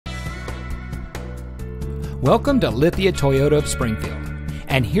Welcome to Lithia Toyota of Springfield.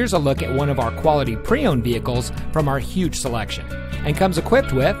 And here's a look at one of our quality pre-owned vehicles from our huge selection. And comes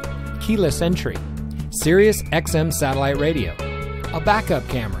equipped with keyless entry, Sirius XM satellite radio, a backup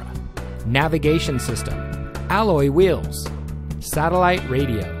camera, navigation system, alloy wheels, satellite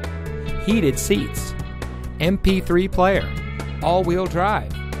radio, heated seats, MP3 player, all-wheel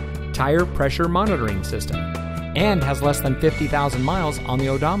drive, tire pressure monitoring system, and has less than 50,000 miles on the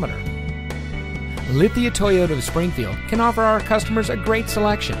odometer. Lithia Toyota of Springfield can offer our customers a great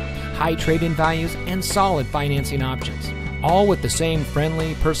selection, high trade-in values, and solid financing options, all with the same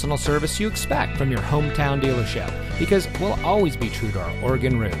friendly, personal service you expect from your hometown dealership, because we'll always be true to our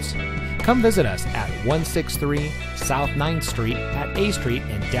Oregon roots. Come visit us at 163 South 9th Street at A Street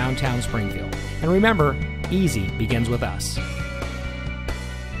in downtown Springfield. And remember, easy begins with us.